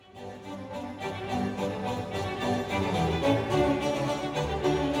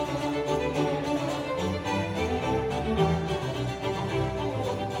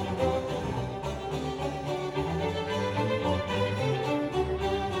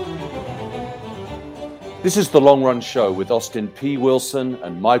This is The Long Run Show with Austin P. Wilson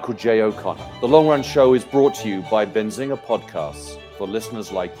and Michael J. O'Connor. The Long Run Show is brought to you by Benzinga Podcasts for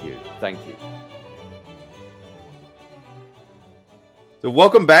listeners like you. Thank you. So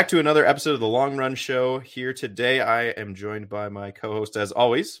welcome back to another episode of The Long Run Show. Here today, I am joined by my co-host, as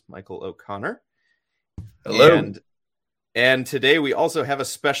always, Michael O'Connor. Hello. And today we also have a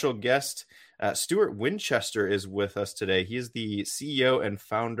special guest. Stuart Winchester is with us today. He is the CEO and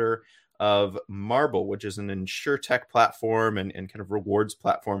founder of Marble, which is an insurtech platform and kind of rewards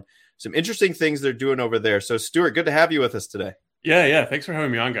platform. Some interesting things they're doing over there. So, Stuart, good to have you with us today. Yeah. Thanks for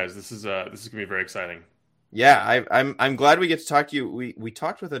having me on, guys. This is gonna be very exciting. Yeah, I'm glad we get to talk to you. We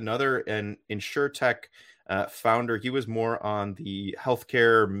talked with another insurtech founder. He was more on the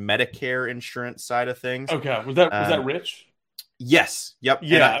healthcare Medicare insurance side of things. Okay, was that Rich? Yes. Yep.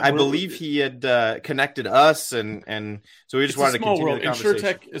 Yeah, and I believe he had connected us, and so we just wanted to continue the conversation.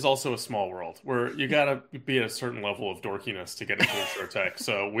 Insurtech is also a small world where you gotta be at a certain level of dorkiness to get into insurtech.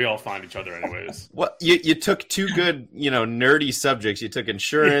 So we all find each other anyways. Well, you took two good, nerdy subjects. You took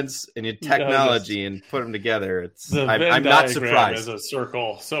insurance and you technology and put them together. I'm not surprised. As a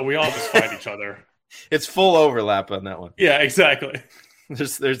circle, so we all just find each other. It's full overlap on that one. Yeah, exactly.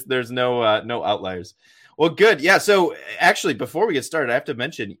 There's no outliers. Well, good. Yeah. So actually, before we get started, I have to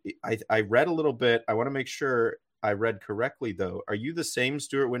mention, I read a little bit. I want to make sure I read correctly, though. Are you the same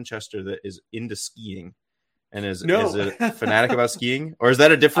Stuart Winchester that is into skiing and is a fanatic about skiing? Or is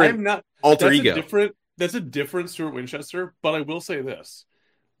that a different alter ego? That's a different Stuart Winchester. But I will say this.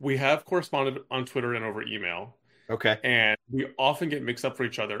 We have corresponded on Twitter and over email. Okay. And we often get mixed up for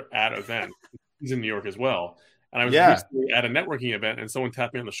each other at events. He's in New York as well. And I was recently at a networking event and someone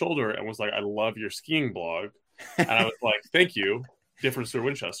tapped me on the shoulder and was like, I love your skiing blog. And I was like, thank you. Different Stuart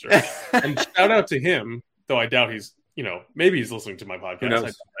Winchester. And shout out to him, though I doubt he's, maybe he's listening to my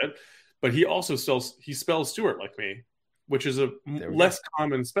podcast. But he also spells Stuart like me, which is a less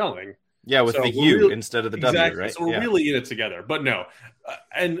common spelling. Yeah, with the U instead of the W, exactly. right? So we're really in it together. But no,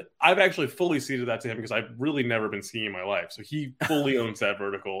 and I've actually fully ceded that to him because I've really never been skiing in my life. So he fully owns that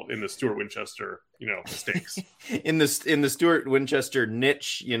vertical in the Stuart Winchester, stakes. in the Stuart Winchester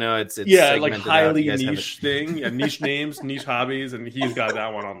niche, it's like highly niche thing. Yeah, niche names, niche hobbies, and he's got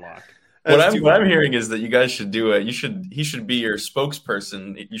that one on lock. What I'm hearing is that you guys should do it. He should be your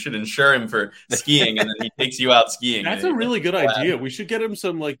spokesperson. You should insure him for skiing, and then he takes you out skiing. That's a really good idea. We should get him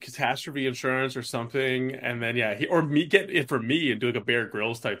some catastrophe insurance or something, and then get it for me and do a Bear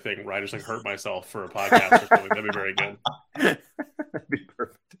Grylls type thing where I just hurt myself for a podcast or something. That'd be very good. That'd be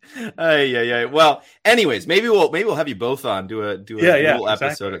perfect. Yeah. Well, anyways, maybe we'll have you both on do a full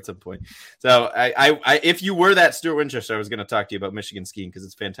episode at some point. So I if you were that Stuart Winchester, I was going to talk to you about Michigan skiing because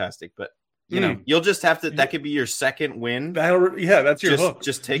it's fantastic, but. You'll just have to. That could be your second win. That's your hook.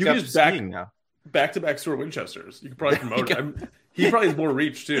 Just take up skiing now. Back-to-back Stuart Winchesters. You could probably promote him. He probably has more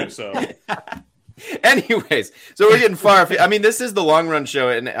reach too. So, anyways, so we're getting far. I mean, this is the Long Run Show,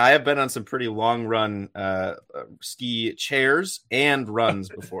 and I have been on some pretty long run ski chairs and runs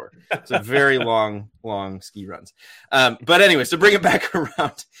before. So very long ski runs. But anyway, so bring it back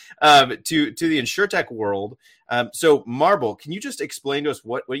around to the insurtech world. So Marble, can you just explain to us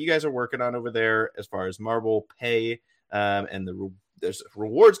what you guys are working on over there as far as Marble Pay and there's a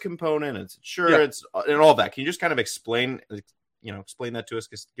rewards component, and it's insurance and all that. Can you just kind of explain that to us?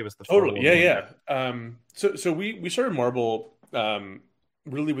 Give us the totally. Yeah. So we started Marble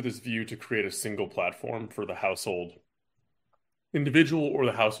really with this view to create a single platform for the household individual or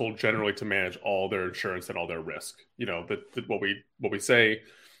the household generally to manage all their insurance and all their risk. What we say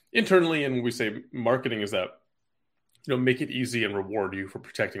internally and when we say marketing is that make it easy and reward you for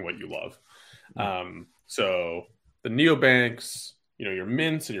protecting what you love. So the neobanks, your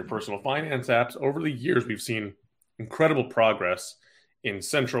mints and your personal finance apps, over the years, we've seen incredible progress in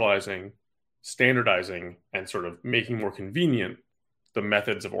centralizing, standardizing, and sort of making more convenient the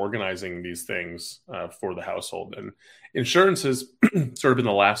methods of organizing these things for the household. And insurance has sort of been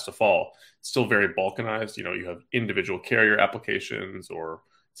the last to fall. It's still very balkanized. You have individual carrier applications or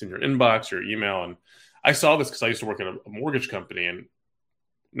it's in your inbox, your email. And I saw this because I used to work at a mortgage company, and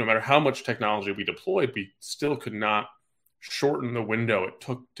no matter how much technology we deployed, we still could not shorten the window it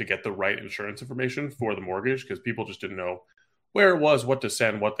took to get the right insurance information for the mortgage because people just didn't know where it was, what to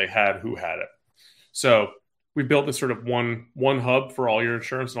send, what they had, who had it. So we built this sort of one hub for all your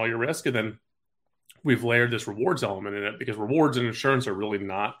insurance and all your risk, and then we've layered this rewards element in it because rewards and insurance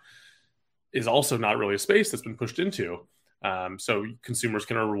is also not really a space that's been pushed into. So consumers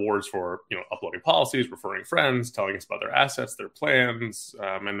can earn rewards for, uploading policies, referring friends, telling us about their assets, their plans,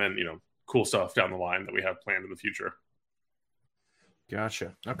 and then, cool stuff down the line that we have planned in the future.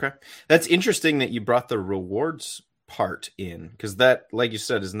 Gotcha. Okay. That's interesting that you brought the rewards part in, because that, like you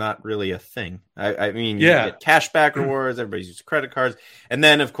said, is not really a thing. I mean, you get cashback rewards, everybody's using credit cards, and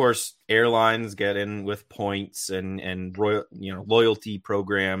then of course airlines get in with points and loyalty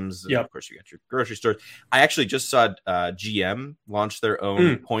programs. And Yep. Of course, you got your grocery stores. I actually just saw GM launch their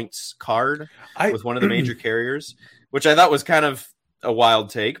own points card with one of the major carriers, which I thought was kind of a wild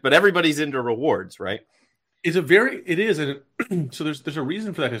take, but everybody's into rewards, right? It is, and so there's a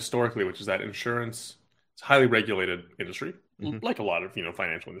reason for that historically, which is that insurance is a highly regulated industry, like a lot of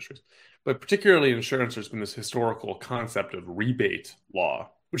financial industries, but particularly insurance. There's been this historical concept of rebate law,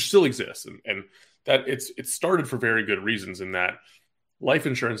 which still exists, and that it started for very good reasons. In that life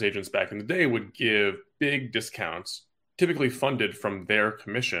insurance agents back in the day would give big discounts, typically funded from their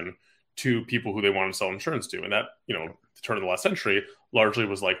commission, to people who they wanted to sell insurance to, and that the turn of the last century largely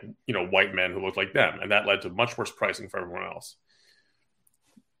was like white men who looked like them, and that led to much worse pricing for everyone else.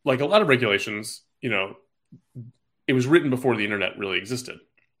 Like a lot of regulations, it was written before the internet really existed.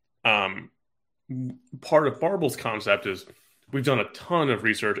 Part of Barbel's concept is we've done a ton of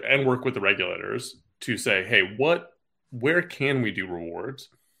research and work with the regulators to say, hey, where can we do rewards?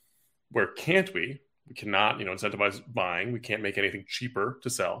 Where can't we? We cannot, incentivize buying. We can't make anything cheaper to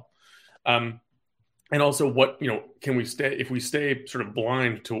sell. And also what, can we stay, if we stay sort of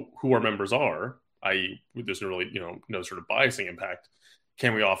blind to who our members are, i.e. there's no really, no sort of biasing impact,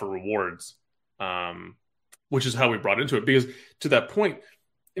 can we offer rewards? Which is how we brought into it, because to that point,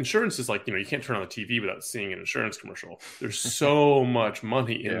 insurance is like, you can't turn on the TV without seeing an insurance commercial. There's so much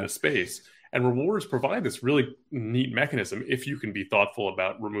money in the space, and rewards provide this really neat mechanism if you can be thoughtful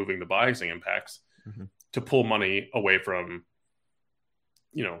about removing the biasing impacts to pull money away from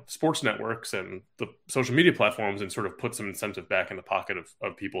sports networks and the social media platforms and sort of put some incentive back in the pocket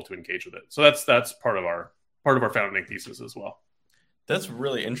of people to engage with it. So that's part of our founding thesis as well. That's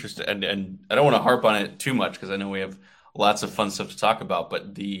really interesting. And I don't want to harp on it too much because I know we have lots of fun stuff to talk about,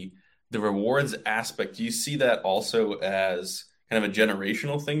 but the rewards aspect, do you see that also as kind of a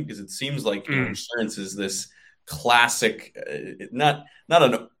generational thing? Because it seems like insurance is this classic, not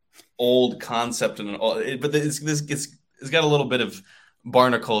an old concept, but it's got a little bit of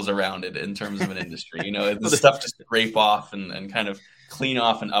barnacles around it in terms of an industry, the stuff to scrape off and kind of clean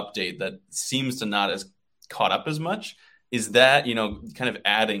off and update that seems to not as caught up as much. Is that, kind of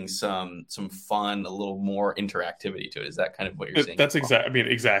adding some fun, a little more interactivity to it? Is that kind of what you're saying? That's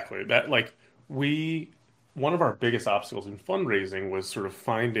exactly that. Like one of our biggest obstacles in fundraising was sort of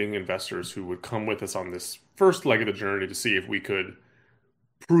finding investors who would come with us on this first leg of the journey to see if we could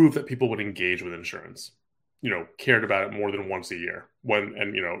prove that people would engage with insurance, cared about it more than once a year,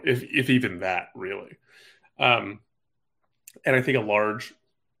 if even that really. And I think a large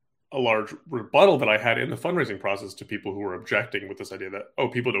rebuttal that I had in the fundraising process to people who were objecting with this idea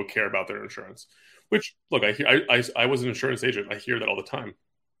that, people don't care about their insurance, which look, I was an insurance agent. I hear that all the time,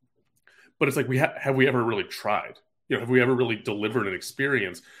 but it's like, have we ever really tried? Have we ever really delivered an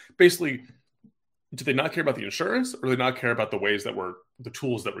experience? Basically, do they not care about the insurance, or do they not care about the ways that the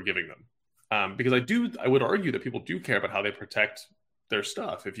tools that we're giving them? Because I would argue that people do care about how they protect their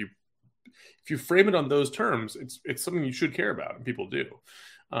stuff. If you frame it on those terms, it's something you should care about, and people do.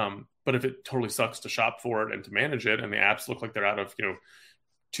 But if it totally sucks to shop for it and to manage it, and the apps look like they're out of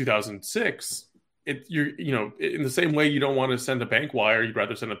 2006, in the same way you don't want to send a bank wire, you'd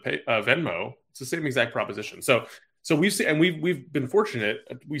rather send a Venmo. It's the same exact proposition. So we see, and we've been fortunate.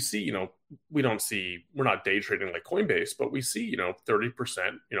 We see, we're not day trading like Coinbase, but we see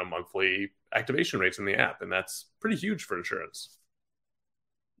 30% monthly activation rates in the app, and that's pretty huge for insurance.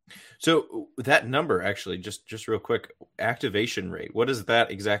 So that number, actually, just real quick, activation rate, what does that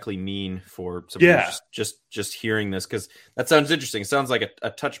exactly mean for someone just hearing this? Because that sounds interesting. It sounds like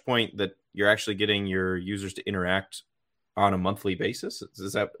a touch point that you're actually getting your users to interact on a monthly basis.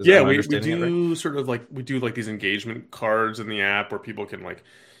 Is that we do right? Sort of like we do like these engagement cards in the app where people can like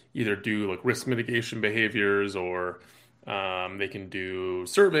either do like risk mitigation behaviors, or they can do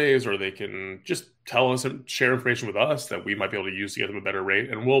surveys, or they can just tell us and share information with us that we might be able to use to get them a better rate.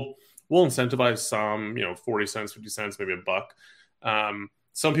 And we'll incentivize some, 40 cents, 50 cents, maybe $1.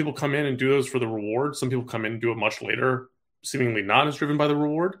 Some people come in and do those for the reward. Some people come in and do it much later, seemingly not as driven by the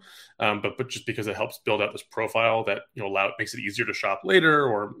reward, but just because it helps build out this profile that makes it easier to shop later,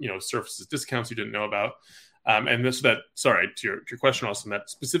 or surfaces discounts you didn't know about. And to your question, Austin, that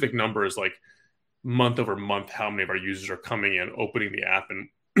specific number is like month over month how many of our users are coming in, opening the app,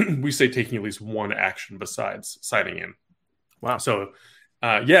 and we say taking at least one action besides signing in. Wow. So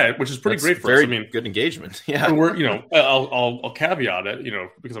which is pretty great for us. I mean, good engagement. Yeah. And we're I'll caveat it,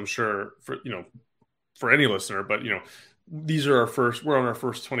 because I'm sure for any listener, but we're on our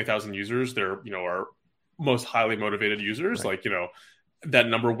first 20,000 users. They're, our most highly motivated users. Right. Like, that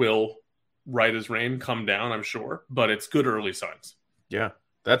number will, right as rain, come down, I'm sure, but it's good early signs. Yeah,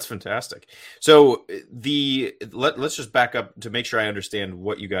 that's fantastic. So let's just back up to make sure I understand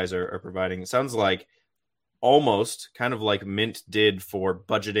what you guys are providing. It sounds like almost kind of like Mint did for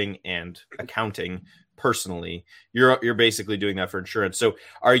budgeting and accounting personally. You're basically doing that for insurance. So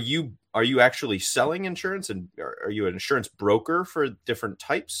are you actually selling insurance, and are you an insurance broker for different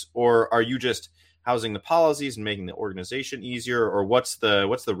types, or are you just housing the policies and making the organization easier, or what's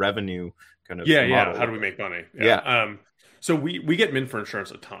the revenue kind of model? How do we make money? So we get Mint for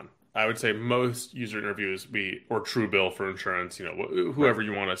insurance a ton. I would say most user interviews or Truebill for insurance, whoever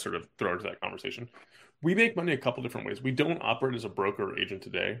you want to sort of throw into that conversation. We make money a couple different ways. We don't operate as a broker or agent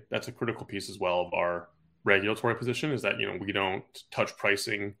today. That's a critical piece as well of our regulatory position, is that, we don't touch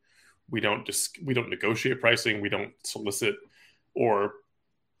pricing. We don't negotiate pricing. We don't solicit or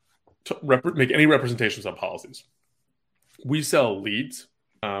make any representations on policies. We sell leads.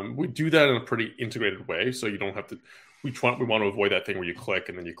 We do that in a pretty integrated way, so you don't have to. We want to avoid that thing where you click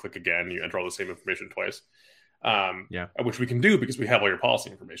and then you click again and you enter all the same information twice. Which we can do because we have all your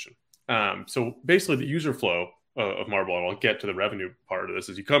policy information. So basically, the user flow of Marble, and I'll get to the revenue part of this,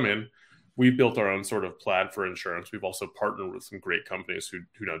 is you come in. We built our own sort of plaid for insurance. We've also partnered with some great companies who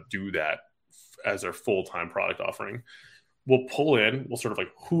now do that as their full-time product offering. We'll pull in, we'll sort of like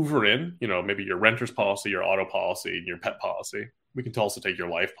hoover in, maybe your renter's policy, your auto policy, your pet policy. We can also take your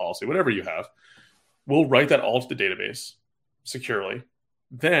life policy, whatever you have. We'll write that all to the database securely.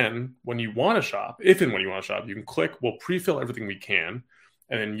 Then when you want to shop, if and when you want to shop, you can click, we'll pre-fill everything we can,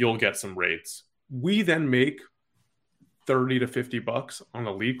 and then you'll get some rates. We then make $30 to $50 on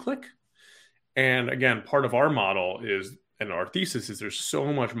a lead click. And again, part of our model is, and our thesis is, there's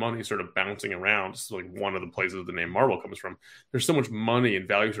so much money sort of bouncing around. This is like one of the places the name Marble comes from. There's so much money and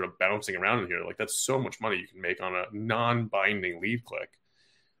value sort of bouncing around in here. Like, that's so much money you can make on a non-binding lead click.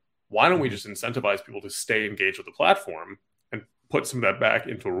 Why don't we just incentivize people to stay engaged with the platform and put some of that back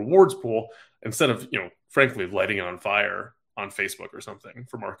into a rewards pool instead of, frankly, lighting it on fire on Facebook or something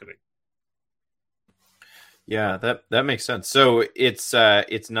for marketing? Yeah, that makes sense. So it's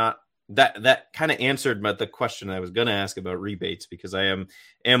not that kind of answered the question I was going to ask about rebates, because I am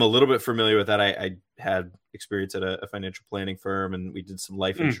a little bit familiar with that. I had experience at a financial planning firm, and we did some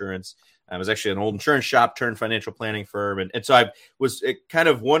life insurance. I was actually an old insurance shop turned financial planning firm. And so I was kind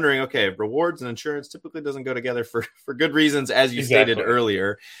of wondering, okay, rewards and insurance typically doesn't go together for good reasons, as you stated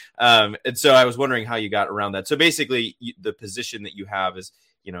earlier. And so I was wondering how you got around that. So basically the position that you have is,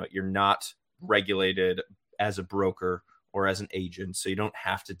 you're not regulated as a broker or as an agent, so you don't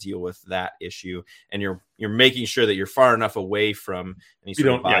have to deal with that issue, and you're making sure that you're far enough away from any sort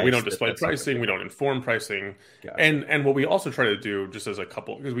of bias. We don't display pricing, we don't inform pricing. Gotcha. And what we also try to do, just as a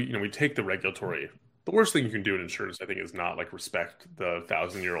couple, because we take the regulatory. The worst thing you can do in insurance, I think, is not like respect the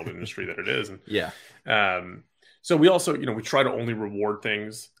 1,000-year-old industry that it is. And, so we also, we try to only reward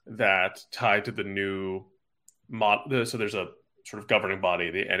things that tie to the new model. So there's a sort of governing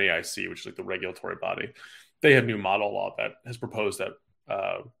body, the NAIC, which is like the regulatory body. They have new model law that has proposed that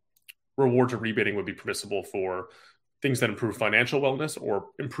rewards or rebating would be permissible for things that improve financial wellness or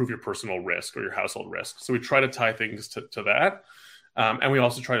improve your personal risk or your household risk. So we try to tie things to that. And we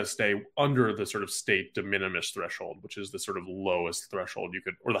also try to stay under the sort of state de minimis threshold, which is the sort of lowest threshold you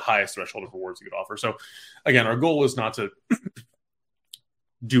could, or the highest threshold of rewards you could offer. So again, our goal is not to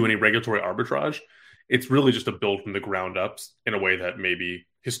do any regulatory arbitrage. It's really just to build from the ground up in a way that maybe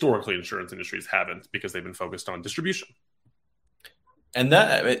historically insurance industries haven't, because they've been focused on distribution. And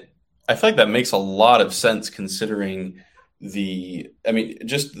I feel like that makes a lot of sense, considering just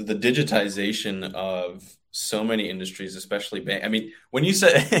the digitization of so many industries, especially when you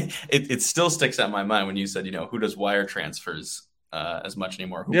said it still sticks out in my mind when you said, who does wire transfers as much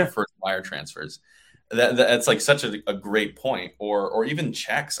anymore? Who prefers wire transfers? That's like such a great point. Or even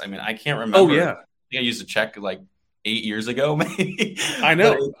checks. I can't remember. Oh yeah. I think I used a check like 8 years ago, maybe. I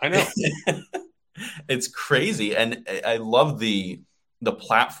know. It's crazy. And I love the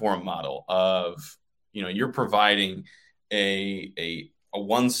platform model of, you're providing a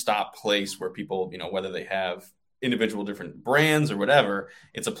one-stop place where people, whether they have individual different brands or whatever,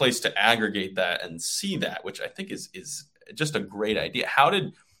 it's a place to aggregate that and see that, which I think is just a great idea.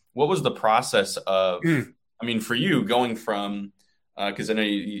 What was the process of, for you going from, because I know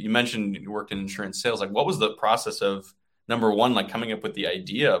you mentioned you worked in insurance sales, like what was the process of, number one, like coming up with the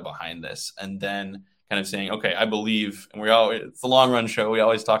idea behind this, and then kind of saying, okay, I believe, and it's the long run show. We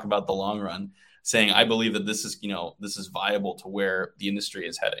always talk about the long run, saying, I believe that this is viable to where the industry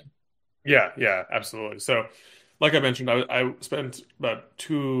is heading. Yeah, absolutely. So like I mentioned, I spent about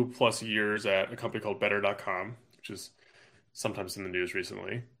 2+ years at a company called Better.com, which is sometimes in the news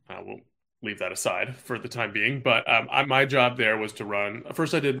recently. We'll leave that aside for the time being. But my job there was to run.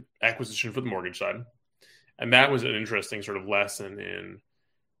 First, I did acquisition for the mortgage side, and that was an interesting sort of lesson in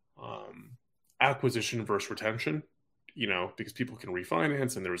acquisition versus retention. Because people can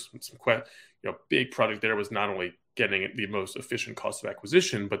refinance, and there was some big project there was not only getting the most efficient cost of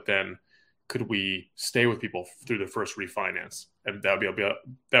acquisition, but then could we stay with people through the first refinance, and that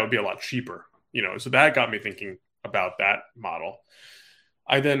would be a lot cheaper. So that got me thinking about that model.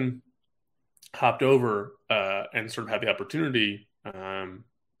 I then hopped over and sort of had the opportunity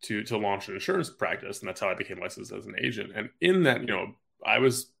to launch an insurance practice, and that's how I became licensed as an agent. And in that, I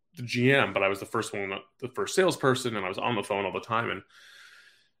was the GM, but I was the first salesperson, and I was on the phone all the time. And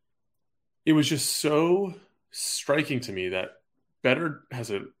it was just so striking to me that Better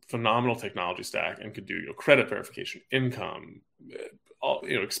has a phenomenal technology stack and could do credit verification, income,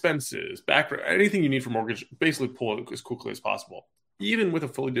 expenses, background, anything you need for mortgage, basically pull it as quickly as possible. Even with a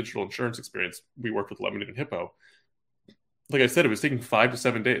fully digital insurance experience, we worked with Lemonade and Hippo. Like I said, it was taking 5 to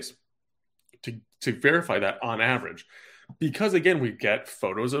 7 days to verify that on average. Because again, we get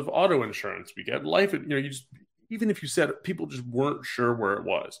photos of auto insurance, we get life, even if you said people just weren't sure where it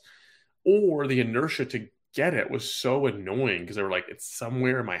was, or the inertia to get it was so annoying because they were like, it's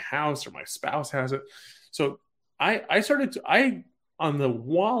somewhere in my house or my spouse has it. So I on the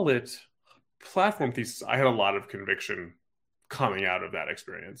wallet platform thesis, I had a lot of conviction coming out of that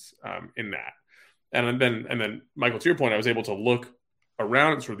experience in that. And then Michael, to your point, I was able to look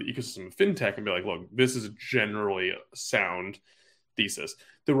around at sort of the ecosystem of fintech and be like, look, this is generally a sound thesis.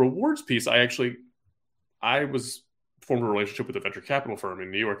 The rewards piece, I was formed a relationship with a venture capital firm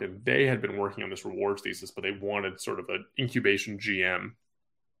in New York, and they had been working on this rewards thesis, but they wanted sort of an incubation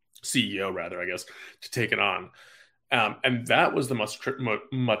CEO rather, I guess, to take it on. And that was the much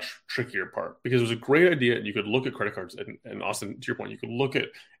trickier part, because it was a great idea, and you could look at credit cards, and Austin, to your point, you could look at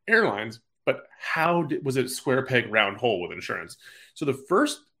airlines, but was it square peg round hole with insurance? So the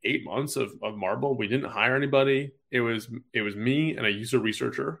first 8 months of Marble, we didn't hire anybody. It was me and a user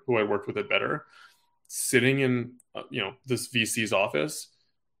researcher who I worked with at Better, sitting in this VC's office,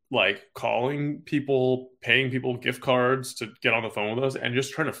 like calling people, paying people gift cards to get on the phone with us, and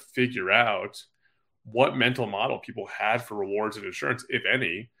just trying to figure out what mental model people had for rewards and insurance, if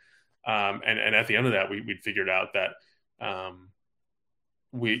any. And at the end of that, we figured out that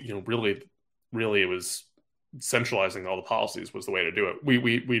really it was centralizing all the policies was the way to do it.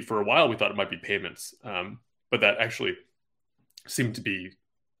 We for a while we thought it might be payments, but that actually seemed to be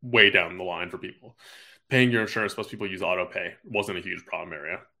way down the line for people. Paying your insurance, most people use auto pay, wasn't a huge problem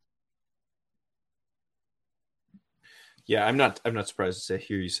area. Yeah, I'm not surprised to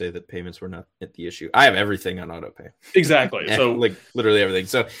hear you say that payments were not the issue. I have everything on auto pay. Exactly. So like literally everything.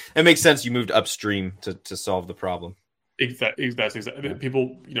 So it makes sense you moved upstream to solve the problem. Exactly. Yeah.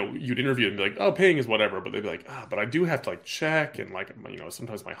 People, you'd interview and be like, "Oh, paying is whatever," but they'd be like, but I do have to check, and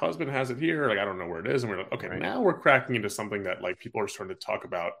sometimes my husband has it here, I don't know where it is," and we're like, "Okay, right. Now we're cracking into something that people are starting to talk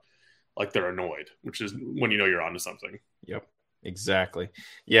about, they're annoyed," which is when you're onto something. Yep. Exactly.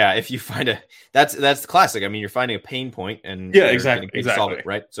 Yeah. If you find that's the classic. I mean, you're finding a pain point, and exactly. Solve it,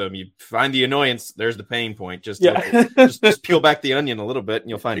 right? So you find the annoyance. There's the pain point. Just peel back the onion a little bit, and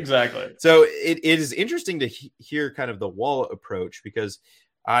you'll find exactly. It. So it is interesting to hear kind of the wallet approach, because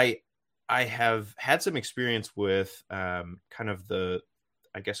I have had some experience with kind of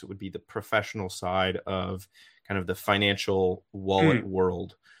I guess it would be the professional side of kind of the financial wallet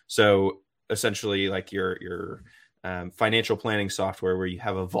world. So essentially, your financial planning software where you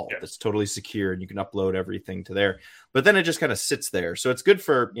have a vault that's totally secure and you can upload everything to there, but then it just kind of sits there. So it's good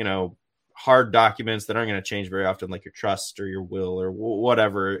for, hard documents that aren't going to change very often, like your trust or your will or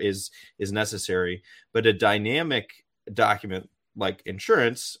whatever is necessary. But a dynamic document like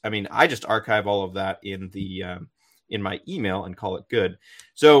insurance, I mean, I just archive all of that in in my email and call it good.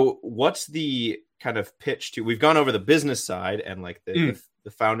 So what's the kind of pitch we've gone over the business side and the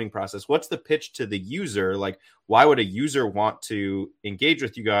founding process. What's the pitch to the user? Why would a user want to engage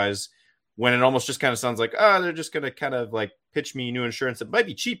with you guys when it almost just kind of sounds like, they're just going to kind of pitch me new insurance that might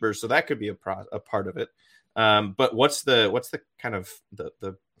be cheaper. So that could be a part of it. But what's the kind of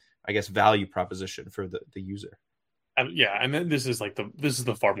the I guess value proposition for the user? And then this is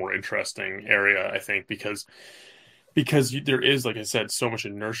the far more interesting area, I think, because there is, like I said, so much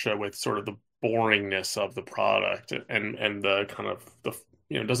inertia with sort of the boringness of the product and the kind of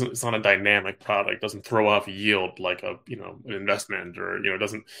it's not a dynamic product, doesn't throw off yield like an investment, or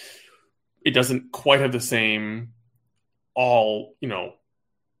it doesn't quite have the same all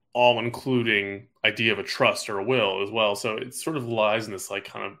including idea of a trust or a will as well. So it sort of lies in this like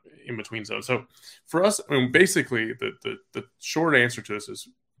kind of in between zone. So for us, I mean, basically the short answer to this is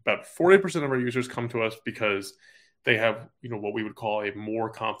about 40% of our users come to us because they have, what we would call a more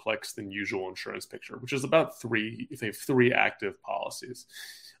complex than usual insurance picture, which is about if they have 3 active policies.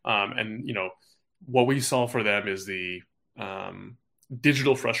 And what we solve for them is the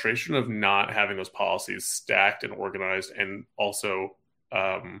digital frustration of not having those policies stacked and organized, and also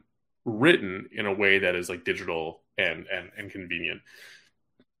written in a way that is like digital and convenient.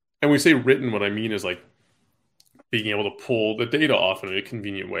 And we say written, what I mean is like being able to pull the data off in a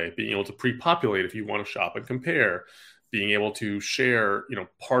convenient way, being able to pre-populate if you want to shop and compare, being able to share,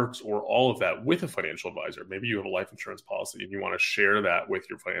 parts or all of that with a financial advisor. Maybe you have a life insurance policy and you want to share that with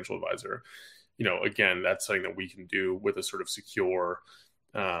your financial advisor. Again, that's something that we can do with a sort of secure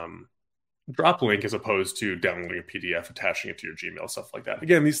drop link, as opposed to downloading a PDF, attaching it to your Gmail, stuff like that.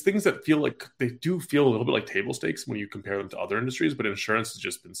 Again, these things that they do feel a little bit like table stakes when you compare them to other industries, but insurance has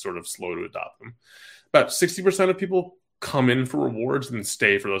just been sort of slow to adopt them. About 60% of people come in for rewards and then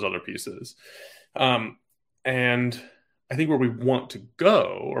stay for those other pieces. And I think where we want to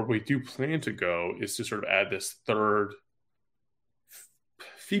go, or we do plan to go, is to sort of add this third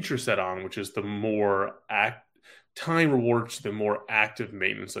feature set on, which is the more time rewards to the more active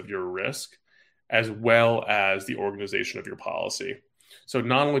maintenance of your risk, as well as the organization of your policy. So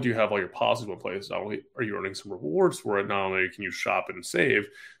not only do you have all your policies in place, not only are you earning some rewards for it, not only can you shop and save,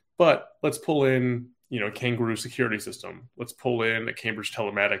 but let's pull in, a Kangaroo security system. Let's pull in a Cambridge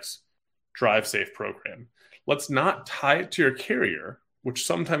Telematics drive safe program. Let's not tie it to your carrier, which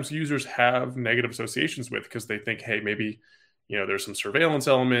sometimes users have negative associations with because they think, hey, maybe, there's some surveillance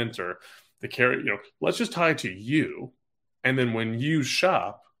element or the carrier, let's just tie it to you. And then when you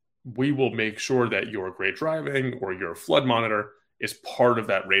shop, we will make sure that your great driving or your flood monitor is part of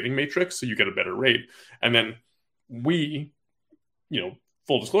that rating matrix, so you get a better rate. And then we,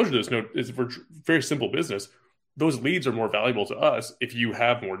 full disclosure, it's a very simple business. Those leads are more valuable to us if you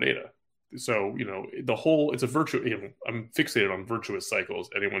have more data. So, it's a virtuous, I'm fixated on virtuous cycles.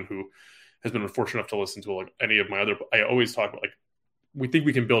 Anyone who has been fortunate enough to listen to any of my I always talk about we think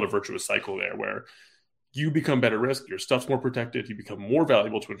we can build a virtuous cycle there where you become better risk, your stuff's more protected, you become more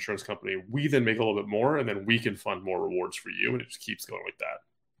valuable to an insurance company. We then make a little bit more, and then we can fund more rewards for you. And it just keeps going like that.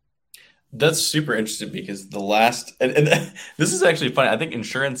 That's super interesting because and this is actually funny. I think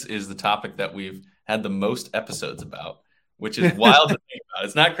insurance is the topic that we've had the most episodes about, which is wild to think about.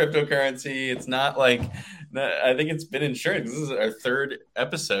 It's not cryptocurrency. It's not I think it's been insurance. This is our 3rd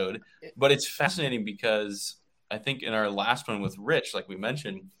episode, but it's fascinating because I think in our last one with Rich, like we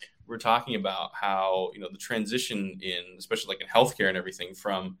mentioned, we're talking about how, the transition especially in healthcare and everything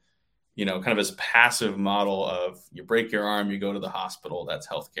from, kind of this passive model of you break your arm, you go to the hospital, that's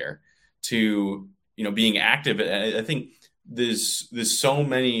healthcare, to, being active. And I think there's so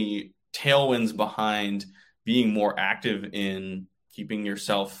many tailwinds behind being more active in keeping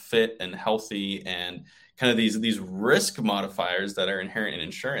yourself fit and healthy, and kind of these risk modifiers that are inherent in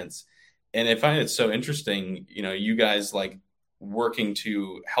insurance. And I find it so interesting, you guys working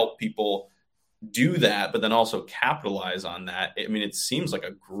to help people do that, but then also capitalize on that. I mean, it seems like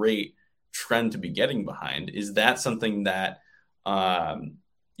a great trend to be getting behind. Is that something that, how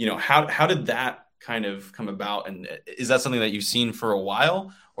did that kind of come about? And is that something that you've seen for a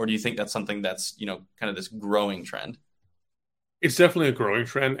while, or do you think that's something that's, kind of this growing trend? It's definitely a growing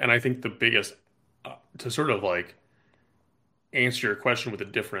trend. And I think the biggest, to sort of answer your question with a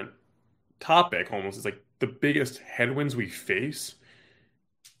different topic almost, is the biggest headwinds we face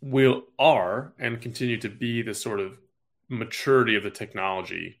are and continue to be the sort of maturity of the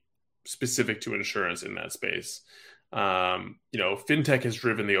technology specific to insurance in that space. Fintech has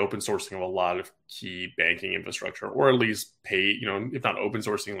driven the open sourcing of a lot of key banking infrastructure, or at least pay, if not open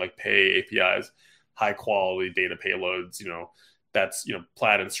sourcing, pay APIs, high quality data payloads, that's,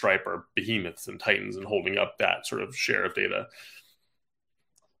 Plaid and Stripe are behemoths and titans and holding up that sort of share of data.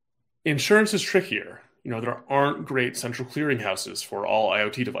 Insurance is trickier. There aren't great central clearinghouses for all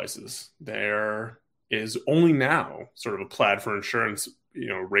IoT devices. There is only now sort of a Plaid for insurance,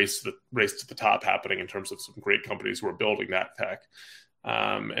 race to the top happening in terms of some great companies who are building that tech.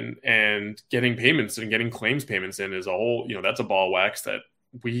 And getting payments and getting claims payments in is a whole, that's a ball of wax that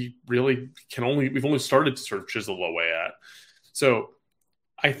we really we've only started to sort of chisel away at. So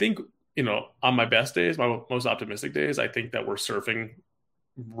I think, on my best days, my most optimistic days, I think that we're surfing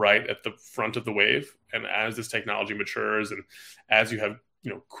right at the front of the wave. And as this technology matures, and as you have,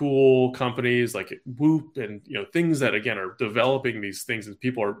 cool companies like Whoop and, things that, again, are developing these things and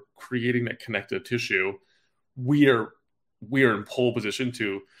people are creating that connective tissue, we are in pole position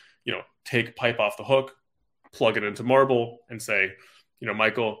to take pipe off the hook, plug it into Marble, and say,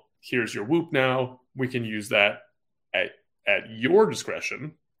 Michael, here's your Whoop now. We can use that at your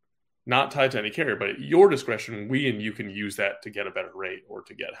discretion, not tied to any carrier, but at your discretion, we and you can use that to get a better rate or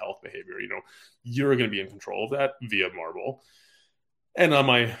to get health behavior. You're going to be in control of that via Marble. And on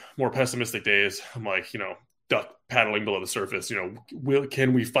my more pessimistic days, I'm like, duck paddling below the surface.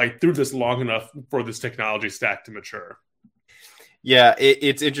 Can we fight through this long enough for this technology stack to mature? Yeah,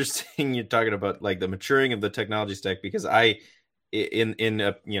 it's interesting you're talking about like the maturing of the technology stack, because in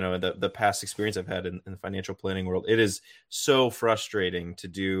the past experience I've had in the financial planning world, it is so frustrating to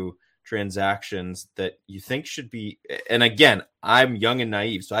do transactions that you think should be. And again, I'm young and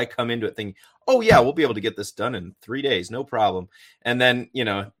naive, so I come into it thinking, oh yeah, we'll be able to get this done in 3 days, no problem. And then you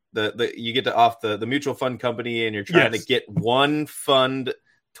get to off the mutual fund company, and you're trying to get one fund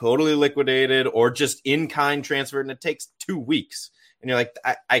totally liquidated or just in kind transferred, and it takes 2 weeks. And you're like,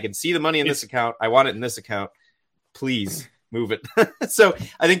 I can see the money in this account, I want it in this account, please move it. So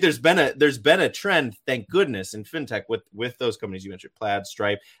I think there's been a trend, thank goodness, in fintech with those companies you mentioned, Plaid,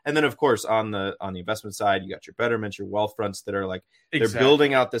 Stripe, and then of course on the investment side, you got your Betterments, your Wealthfronts that are like they're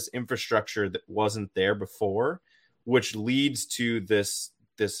building out this infrastructure that wasn't there before, which leads to this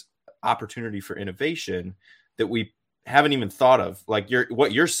opportunity for innovation that we haven't even thought of. Like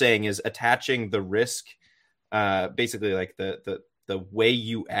what you're saying is attaching the risk, basically like the way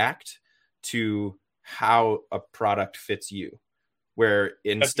you act to how a product fits you, where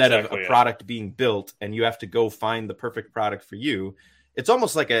instead of a product being built and you have to go find the perfect product for you, it's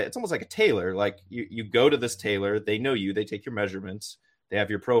almost like a tailor. Like you go to this tailor, they know you, they take your measurements, they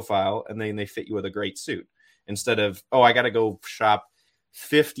have your profile, and then they fit you with a great suit, instead of, oh, I got to go shop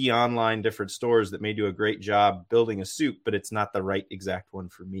 50 online different stores that may do a great job building a suit, but it's not the right exact one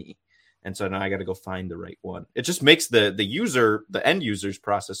for me. And so now I got to go find the right one. It just makes the end user's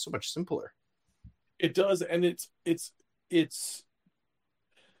process so much simpler. It does, and it's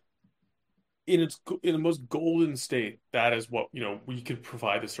in the most golden state. That is what we could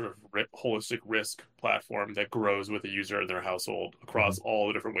provide this sort of holistic risk platform that grows with the user and their household across all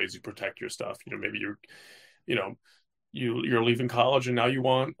the different ways you protect your stuff. Maybe you're leaving college and now you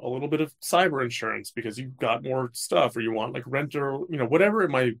want a little bit of cyber insurance because you've got more stuff, or you want like renter, whatever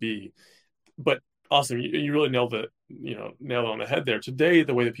it might be. But awesome, you really nailed it on the head there. Today,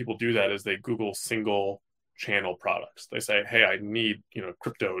 the way that people do that is they Google single channel products. They say, hey, I need,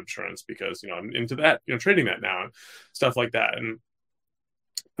 crypto insurance because, I'm into that, trading that now and stuff like that. And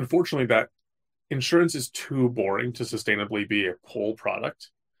unfortunately, that insurance is too boring to sustainably be a pull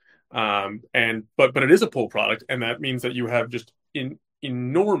product. But it is a pull product. And that means that you have just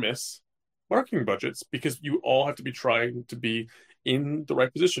enormous marketing budgets, because you all have to be trying to be in the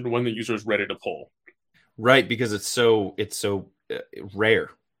right position when the user is ready to pull. Right, because it's so rare.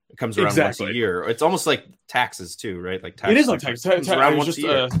 It comes around once a year. It's almost like taxes too, right? Like taxes. It is like taxes.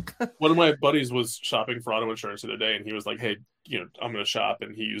 One of my buddies was shopping for auto insurance the other day, and he was like, "Hey, I'm going to shop,"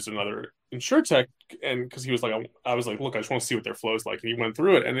 and he used another insurtech, and because he was like, I was like, "Look, I just want to see what their flow is like," and he went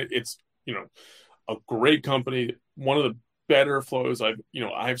through it, and it's a great company, one of the better flows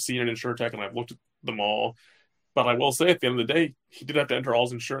I've seen in insurtech, and I've looked at them all. But I will say, at the end of the day, he did have to enter all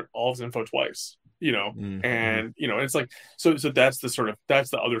his info twice, and it's like, so that's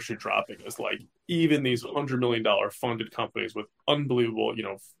the other shoe dropping, is like, even these $100 million funded companies with unbelievable,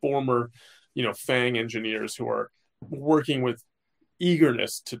 former, FANG engineers who are working with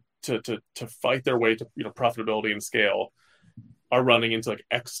eagerness to fight their way to, profitability and scale, are running into like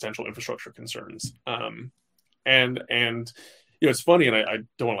existential infrastructure concerns. And it's funny, and I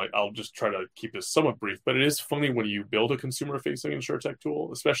don't want to, I'll just try to keep this somewhat brief, but it is funny when you build a consumer-facing insurtech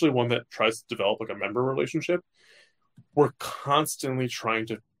tool, especially one that tries to develop like a member relationship. We're constantly trying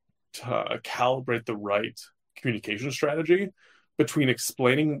to calibrate the right communication strategy between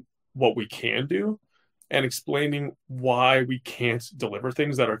explaining what we can do and explaining why we can't deliver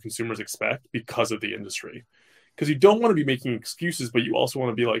things that our consumers expect because of the industry. Because you don't want to be making excuses, but you also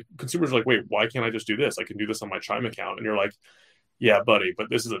want to be like, consumers are like, wait, why can't I just do this? I can do this on my Chime account. And you're like, yeah, buddy, but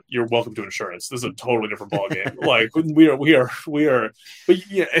you're welcome to insurance. This is a totally different ballgame. Like we are, but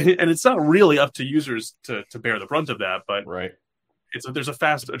yeah, and it's not really up to users to bear the brunt of that, but right. There's a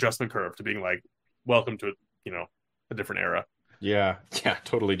fast adjustment curve to being like, welcome to, a different era. Yeah,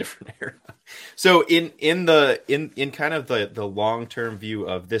 totally different era. So in kind of the long-term view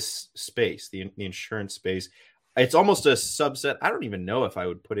of this space, the insurance space, it's almost a subset. I don't even know if I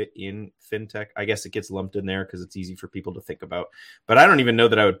would put it in fintech. I guess it gets lumped in there because it's easy for people to think about, but I don't even know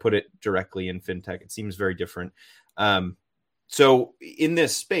that I would put it directly in fintech. It seems very different. So in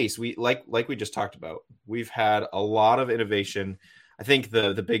this space, we like we just talked about, we've had a lot of innovation. I think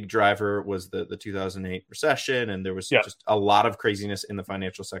the big driver was the 2008 recession, and there was just a lot of craziness in the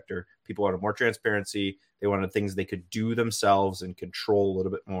financial sector. People wanted more transparency. They wanted things they could do themselves and control a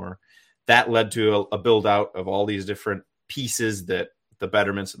little bit more. That led to a build out of all these different pieces that the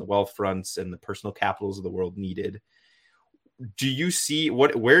betterments and the wealth fronts and the personal capitals of the world needed. Do you see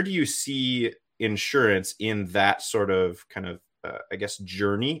where do you see insurance in that sort of kind of, I guess,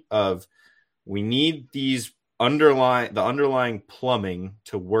 journey of we need these underlying plumbing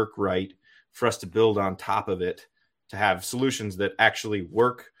to work right for us to build on top of it, to have solutions that actually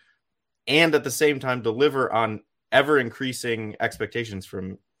work and at the same time deliver on ever increasing expectations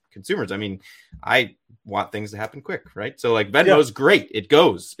from consumers? I mean, I want things to happen quick, right? So like Venmo's great. It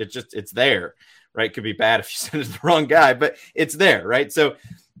goes, it's there, right? Could be bad if you send it to the wrong guy, but it's there, right? So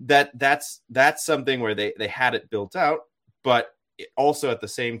that's something where they had it built out, but also at the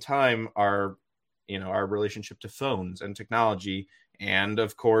same time, our relationship to phones and technology, and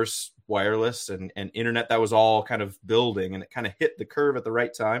of course, wireless and internet, that was all kind of building, and it kind of hit the curve at the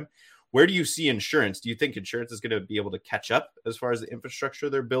right time. Where do you see insurance? Do you think insurance is going to be able to catch up as far as the infrastructure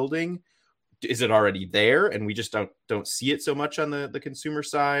they're building? Is it already there and we just don't see it so much on the consumer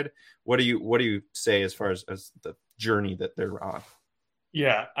side? What do you say as far as the journey that they're on?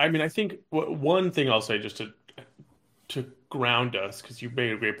 Yeah, I mean, I think one thing I'll say just to ground us, because you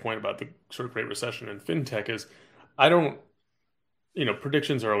made a great point about the sort of Great Recession and fintech, is I don't,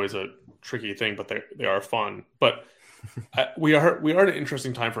 predictions are always a tricky thing, but they are fun. But we are at an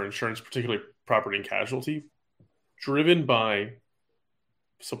interesting time for insurance, particularly property and casualty, driven by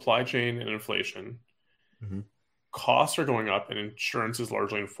supply chain and inflation. Mm-hmm. Costs are going up, and insurance is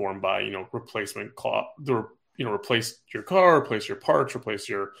largely informed by replacement cost. Replace your car, replace your parts, replace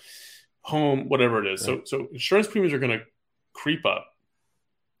your home, whatever it is. Right. So insurance premiums are going to creep up,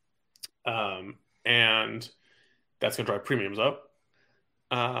 and that's going to drive premiums up.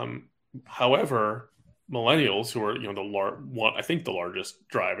 However, millennials, who are the largest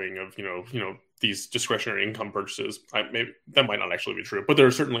driving of these discretionary income purchases, maybe that might not actually be true, but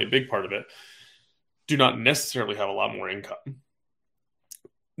they're certainly a big part of it, do not necessarily have a lot more income.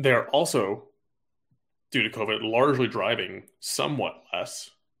 They're also, due to COVID, largely driving somewhat less.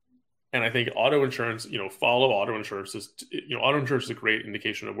 And I think auto insurance, follow auto insurance auto insurance is a great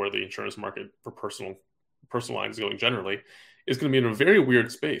indication of where the insurance market for personal lines going generally is going to be in a very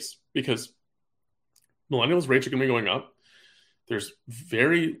weird space, because millennials' rates are going to be going up. There's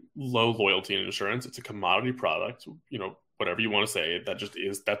very low loyalty in insurance. It's a commodity product, whatever you want to say.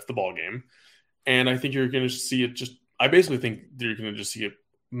 That's the ball game. And I think you're going to see it I basically think you're going to just see a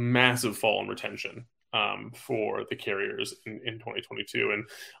massive fall in retention for the carriers in 2022. And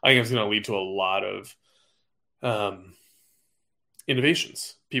I think it's going to lead to a lot of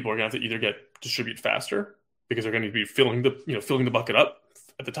innovations. People are going to have to either distribute faster, because they're going to be filling the bucket up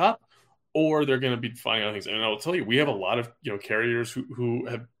at the top, or they're going to be finding other things. And I'll tell you, we have a lot of carriers who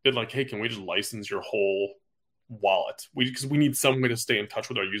have been like, hey, can we just license your whole wallet? Because we need some way to stay in touch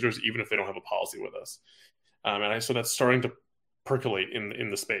with our users, even if they don't have a policy with us. So that's starting to percolate in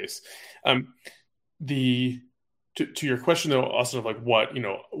the space. To your question though, Austin, of like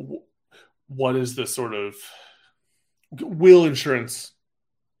what is the sort of, will insurance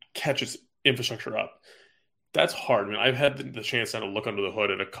catch its infrastructure up? That's hard. I mean, I've had the chance to look under the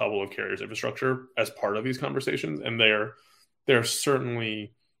hood at a couple of carriers' infrastructure as part of these conversations, and they're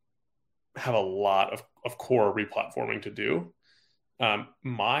certainly have a lot of core replatforming to do.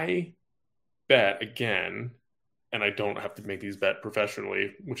 My bet, again, and I don't have to make these bets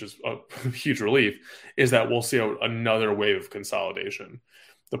professionally, which is a huge relief, is that we'll see another wave of consolidation.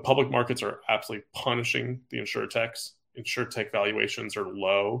 The public markets are absolutely punishing the insurtechs. Insurtech valuations are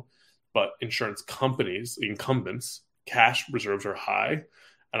low, but insurance companies, the incumbents, cash reserves are high.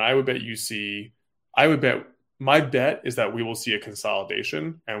 And my bet is that we will see a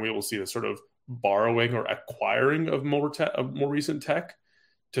consolidation, and we will see the sort of borrowing or acquiring of more recent tech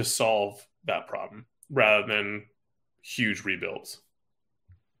to solve that problem, rather than huge rebuilds.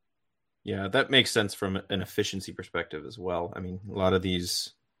 Yeah, that makes sense from an efficiency perspective as well. I mean, a lot of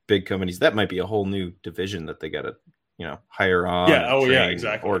these big companies, that might be a whole new division that they got to hire on, train,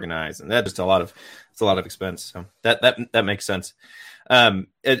 exactly, organize, and that's just a lot of expense. So that makes sense.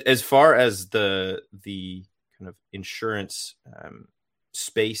 As far as the kind of insurance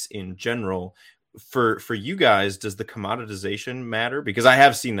space in general, for you guys, does the commoditization matter? Because I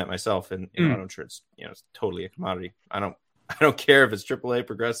have seen that myself in auto insurance. It's totally a commodity. I don't care if it's AAA,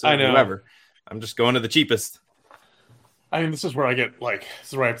 Progressive, whoever. I'm just going to the cheapest. I mean, this is where I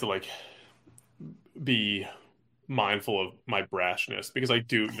have to be mindful of my brashness because I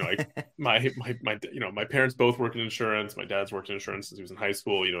do, my my parents both work in insurance. My dad's worked in insurance since he was in high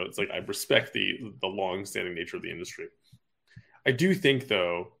school. It's like I respect the long-standing nature of the industry. I do think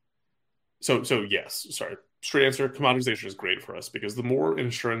though, so yes, sorry, straight answer, commoditization is great for us because the more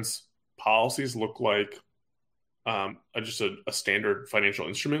insurance policies look like just a standard financial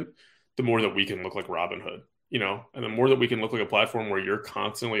instrument, the more that we can look like Robinhood. And the more that we can look like a platform where you're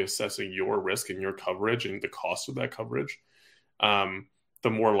constantly assessing your risk and your coverage and the cost of that coverage, the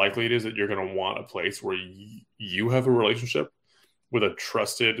more likely it is that you're going to want a place where you have a relationship with a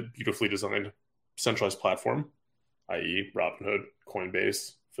trusted, beautifully designed, centralized platform, i.e. Robinhood,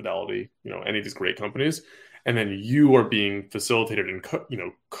 Coinbase, Fidelity, any of these great companies. And then you are being facilitated and,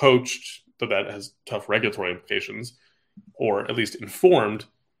 coached, though that has tough regulatory implications, or at least informed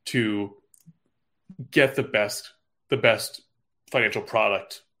to get the best financial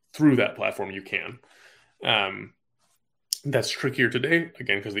product through that platform you can. That's trickier today,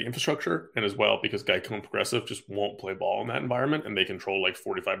 again, because of the infrastructure, and as well because Geico and Progressive just won't play ball in that environment, and they control like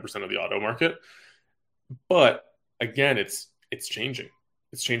 45% of the auto market. But again, it's changing.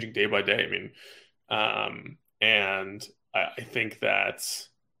 It's changing day by day. And I think that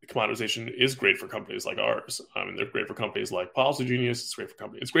commoditization is great for companies like ours. They're great for companies like Policy Genius.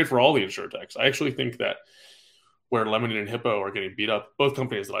 It's great for all the insurtechs. I actually think that where Lemonade and Hippo are getting beat up, both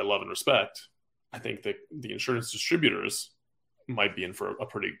companies that I love and respect, I think that the insurance distributors might be in for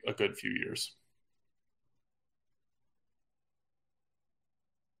a good few years.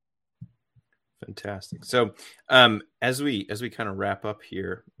 Fantastic. So, as we kind of wrap up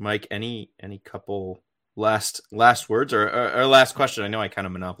here, Mike, any couple last words or last question? I know I kind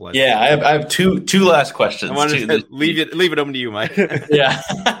of monopolized. Yeah, I have two last questions. I want to leave it open to you, Mike. Yeah,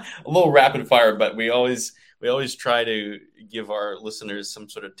 a little rapid fire, but we always try to give our listeners some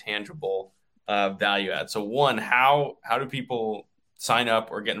sort of tangible value add. So one, how do people sign up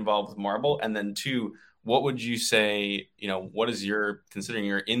or get involved with Marble? And then two, what would you say, what is considering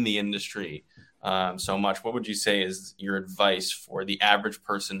you're in the industry so much, what would you say is your advice for the average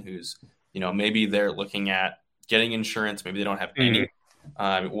person who's, maybe they're looking at getting insurance, maybe they don't have any.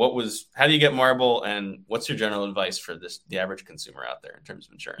 How do you get Marble, and what's your general advice for the average consumer out there in terms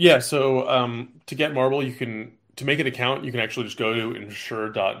of insurance? Yeah. So to get Marble, to make an account, you can actually just go to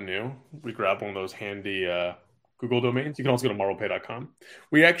insure.new. We grab one of those handy Google domains. You can also go to marblepay.com.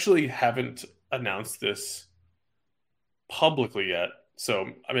 We actually haven't announced this publicly yet, so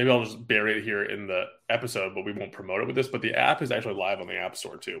maybe I'll just bury it here in the episode, but we won't promote it with this. But the app is actually live on the App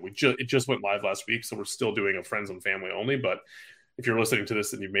Store too. It just went live last week, so we're still doing a friends and family only. But if you're listening to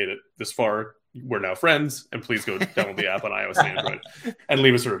this and you've made it this far, we're now friends, and please go download the app on iOS and Android and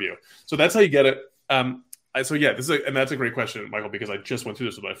leave us a review. So that's how you get it. So yeah, and that's a great question, Michael, because I just went through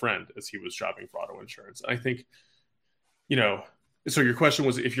this with my friend as he was shopping for auto insurance. I think, so your question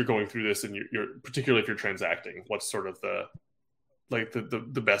was if you're going through this and you're particularly if you're transacting, what's sort of the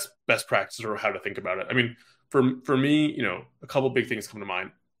best practice or how to think about it. For me, a couple big things come to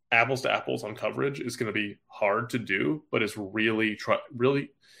mind. Apples to apples on coverage is going to be hard to do, but it's really,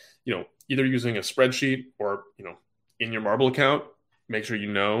 either using a spreadsheet or, in your Marble account, make sure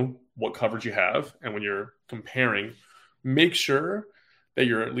you know what coverage you have. And when you're comparing, make sure that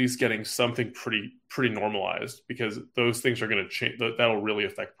you're at least getting something pretty normalized, because those things are going to change. That'll really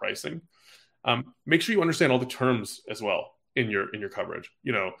affect pricing. Make sure you understand all the terms as well in your coverage,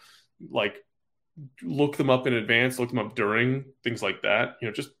 like look them up in advance, look them up during, things like that,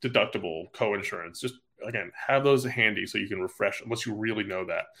 just deductible, co-insurance, just again, have those handy so you can refresh unless you really know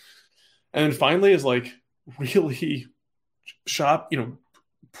that. And then finally is like really shop,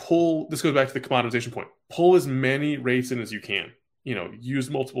 pull, this goes back to the commoditization point, pull as many rates in as you can, use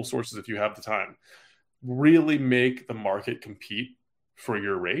multiple sources if you have the time, really make the market compete for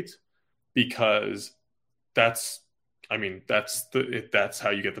your rate, because that's how you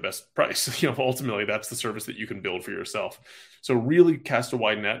get the best price. Ultimately that's the service that you can build for yourself. So really cast a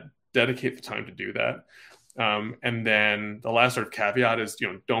wide net, dedicate the time to do that. And then the last sort of caveat is,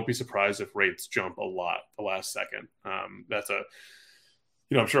 don't be surprised if rates jump a lot the last second. That's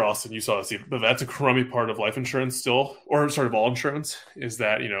I'm sure Austin, you saw this, but that's a crummy part of life insurance still, or sort of all insurance, is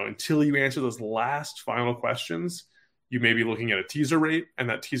that, until you answer those last final questions, you may be looking at a teaser rate, and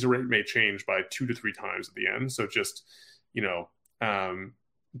that teaser rate may change by 2 to 3 times at the end. So just,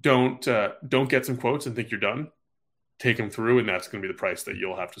 don't get some quotes and think you're done. Take them through, and that's going to be the price that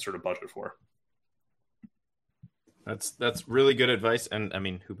you'll have to sort of budget for. That's really good advice, and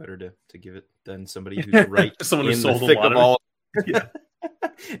who better to give it than somebody who's right someone who's in sold the thick a lot of all. Yeah.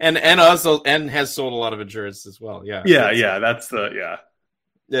 and has sold a lot of insurance as well. Yeah. Yeah. That's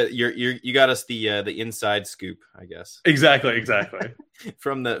You got us the inside scoop, I guess. Exactly.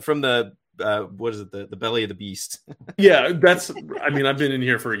 from the what is it, the belly of the beast. Yeah, I've been in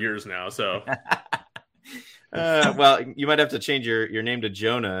here for years now, so. Well, you might have to change your name to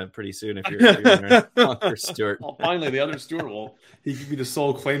Jonah pretty soon if you're longer, Stuart. Well, finally, the other Stuart he could be the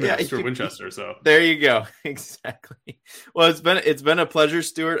sole claimant of Stuart Winchester. So there you go. Exactly. Well, it's been a pleasure,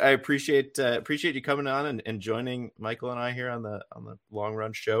 Stuart. I appreciate you coming on and joining Michael and I here on the Long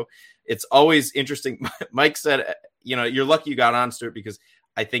Run Show. It's always interesting. Mike said, you're lucky you got on, Stuart, because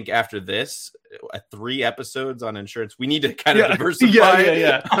I think after this, 3 episodes on insurance, we need to kind of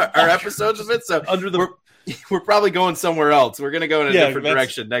diversify our episodes a bit. So we're probably going somewhere else. We're going to go in a different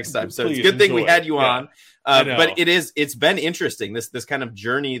direction next time. So it's a good thing we had you on. But it's been interesting. This kind of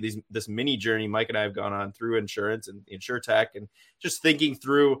journey, this mini journey Mike and I have gone on through insurance and InsurTech, and just thinking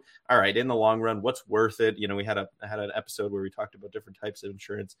through, all right, in the long run, what's worth it? We had an episode where we talked about different types of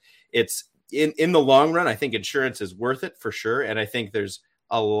insurance. It's in the long run, I think insurance is worth it for sure. And I think there's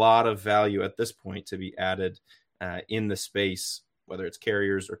a lot of value at this point to be added in the space, whether it's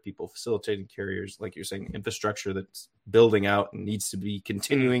carriers or people facilitating carriers, like you're saying, infrastructure that's building out and needs to be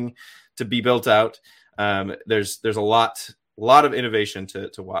continuing to be built out. There's a lot of innovation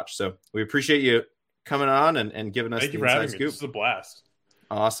to watch. So we appreciate you coming on and giving us the inside scoop. This is a blast.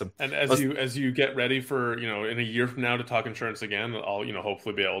 Awesome. And as you get ready for, in a year from now to talk insurance again, I'll,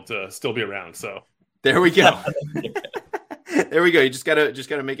 hopefully be able to still be around. So there we go. There we go. You just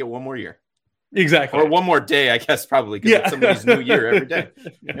gotta make it one more year. Exactly. Or one more day, I guess, probably, because it's somebody's new year every day.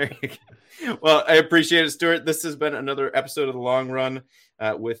 There you go. Well, I appreciate it, Stuart. This has been another episode of The Long Run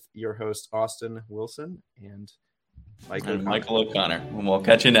with your host, Austin Wilson and Michael O'Connor. And we'll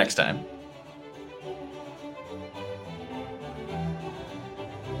catch you next time.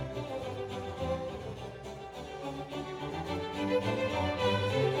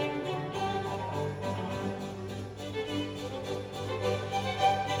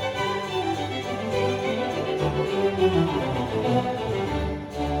 Thank you.